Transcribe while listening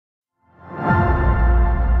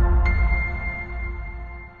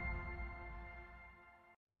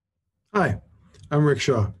I'm Rick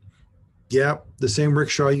Shaw. Yep, the same Rick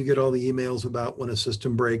Shaw you get all the emails about when a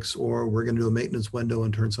system breaks or we're going to do a maintenance window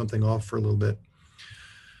and turn something off for a little bit.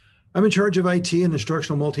 I'm in charge of IT and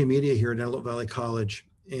instructional multimedia here at Antelope Valley College,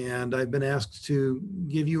 and I've been asked to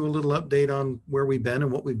give you a little update on where we've been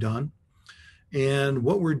and what we've done and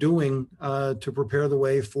what we're doing to prepare the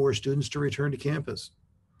way for students to return to campus.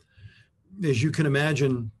 As you can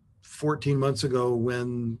imagine, 14 months ago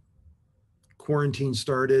when quarantine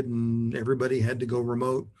started and everybody had to go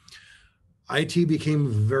remote, IT became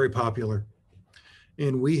very popular.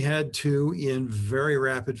 And we had to, in very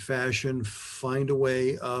rapid fashion, find a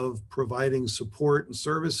way of providing support and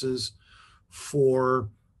services for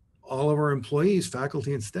all of our employees,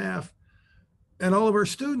 faculty, and staff, and all of our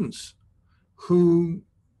students who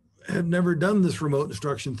had never done this remote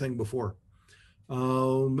instruction thing before.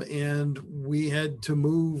 And we had to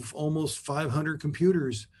move almost 500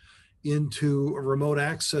 computers into a remote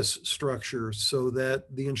access structure so that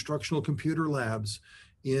the instructional computer labs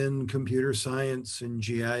in computer science and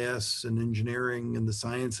GIS and engineering and the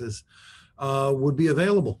sciences would be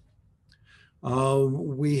available.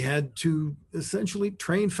 We had to essentially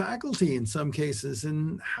train faculty in some cases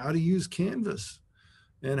in how to use Canvas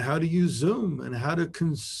and how to use Zoom and how to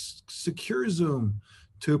secure Zoom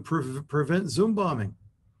to prevent Zoom bombing.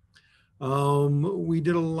 We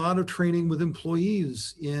did a lot of training with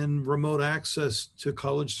employees in remote access to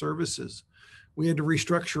college services. We had to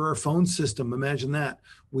restructure our phone system. Imagine that.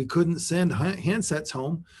 We couldn't send handsets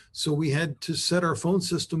home, so we had to set our phone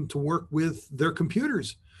system to work with their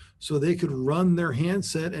computers so they could run their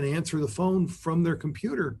handset and answer the phone from their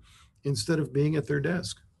computer instead of being at their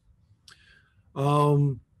desk.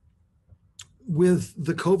 With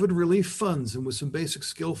the COVID relief funds and with some basic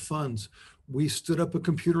skill funds, we stood up a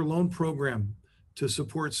computer loan program to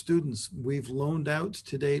support students. We've loaned out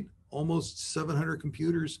to date almost 700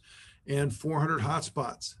 computers and 400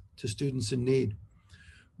 hotspots to students in need.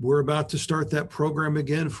 We're about to start that program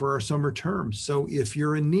again for our summer term. So if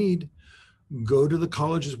you're in need, go to the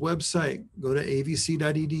college's website, go to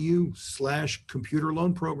avc.edu/computer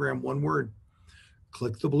loan program, one word,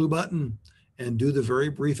 click the blue button and do the very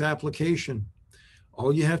brief application.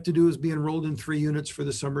 All you have to do is be enrolled in 3 units for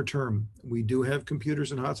the summer term. We do have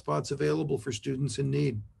computers and hotspots available for students in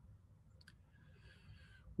need.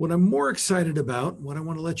 What I'm more excited about, what I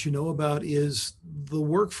want to let you know about, is the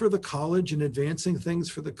work for the college and advancing things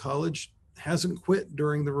for the college hasn't quit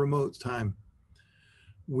during the remote time.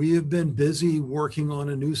 We have been busy working on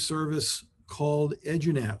a new service called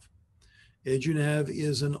EduNav. EduNav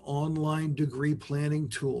is an online degree planning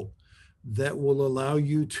tool that will allow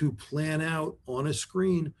you to plan out on a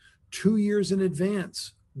screen 2 years in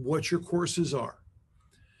advance what your courses are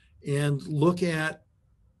and look at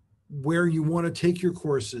where you want to take your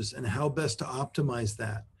courses and how best to optimize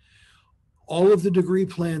that. All of the degree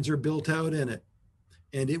plans are built out in it,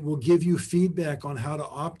 and it will give you feedback on how to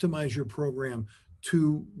optimize your program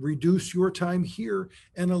to reduce your time here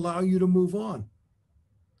and allow you to move on.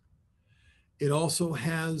 It also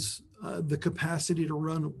has the capacity to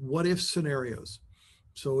run what if scenarios.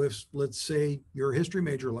 So if, let's say, you're a history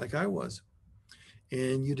major like I was,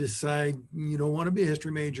 and you decide you don't want to be a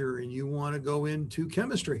history major and you want to go into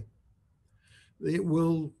chemistry, it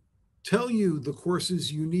will tell you the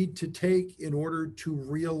courses you need to take in order to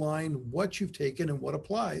realign what you've taken and what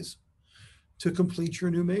applies to complete your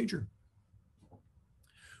new major.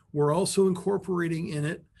 We're also incorporating in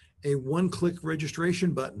it a one-click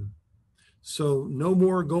registration button. So no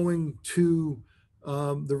more going to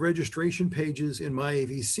the registration pages in my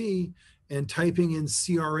AVC and typing in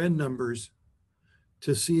CRN numbers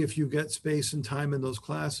to see if you get space and time in those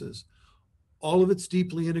classes. All of it's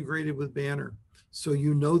deeply integrated with Banner. So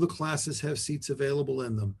you know the classes have seats available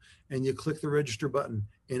in them, and you click the register button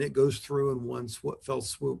and it goes through in one fell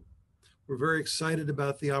swoop. We're very excited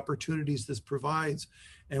about the opportunities this provides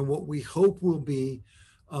and what we hope will be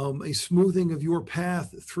a smoothing of your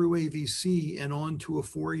path through AVC and on to a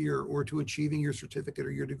 4-year or to achieving your certificate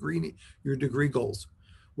or your degree goals.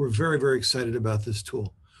 We're very, very excited about this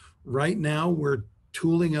tool. Right now, we're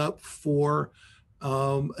tooling up for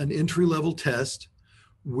an entry-level test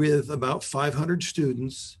with about 500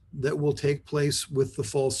 students that will take place with the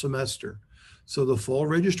fall semester. So the fall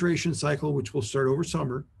registration cycle, which will start over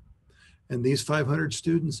summer, and these 500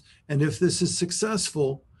 students, and if this is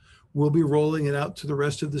successful, we'll be rolling it out to the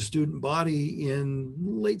rest of the student body in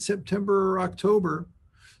late September or October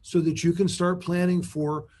so that you can start planning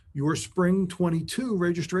for your spring 22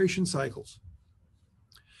 registration cycles.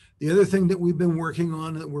 The other thing that we've been working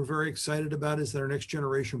on that we're very excited about is our next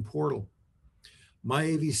generation portal. My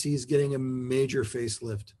AVC is getting a major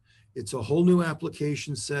facelift. It's a whole new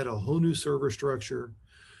application set, a whole new server structure.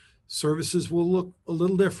 Services will look a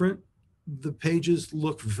little different. The pages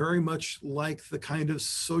look very much like the kind of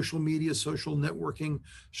social media, social networking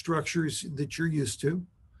structures that you're used to.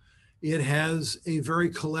 It has a very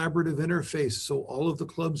collaborative interface, so all of the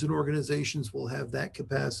clubs and organizations will have that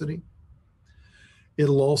capacity.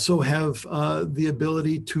 It'll also have the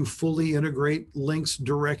ability to fully integrate links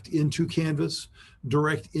direct into Canvas,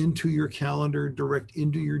 direct into your calendar, direct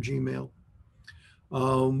into your Gmail.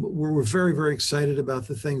 We're very, very excited about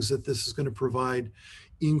the things that this is going to provide,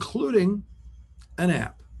 including an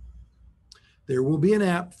app. There will be an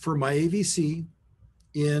app for MyAVC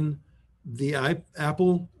in the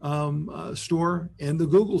Apple store and the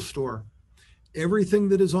Google store. Everything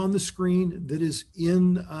that is on the screen that is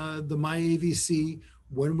in the MyAVC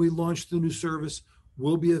when we launch the new service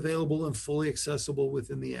will be available and fully accessible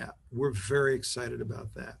within the app. We're very excited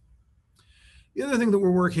about that. The other thing that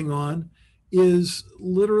we're working on is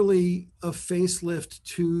literally a facelift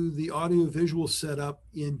to the audiovisual setup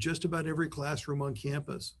in just about every classroom on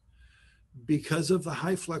campus. Because of the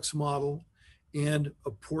HyFlex model and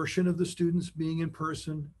a portion of the students being in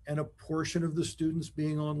person and a portion of the students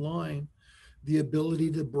being online, the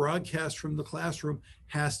ability to broadcast from the classroom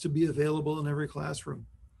has to be available in every classroom.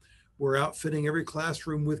 We're outfitting every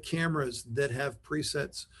classroom with cameras that have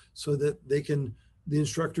presets so that the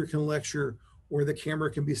instructor can lecture, or the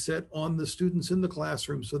camera can be set on the students in the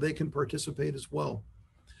classroom so they can participate as well.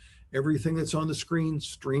 Everything that's on the screen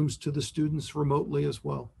streams to the students remotely as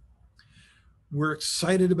well. We're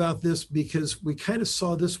excited about this because we kind of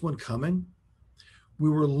saw this one coming.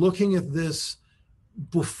 We were looking at this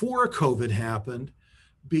before COVID happened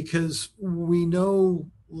because we know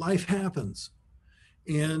life happens.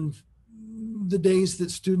 And the days that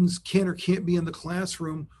students can or can't be in the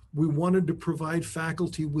classroom, we wanted to provide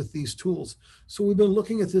faculty with these tools. So we've been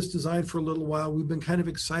looking at this design for a little while. We've been kind of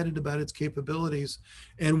excited about its capabilities,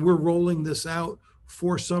 and we're rolling this out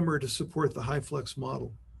for summer to support the HyFlex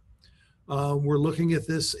model. We're looking at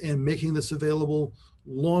this and making this available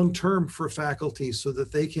long-term for faculty so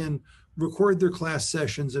that they can record their class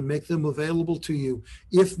sessions and make them available to you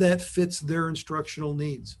if that fits their instructional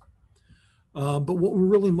needs. But what we're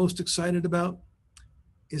really most excited about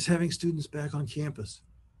is having students back on campus.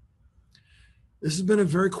 This has been a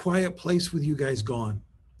very quiet place with you guys gone.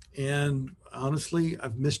 And honestly,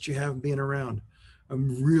 I've missed you having been around.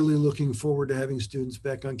 I'm really looking forward to having students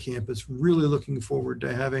back on campus, really looking forward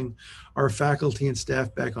to having our faculty and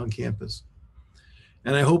staff back on campus.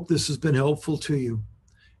 And I hope this has been helpful to you.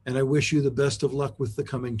 And I wish you the best of luck with the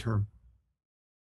coming term.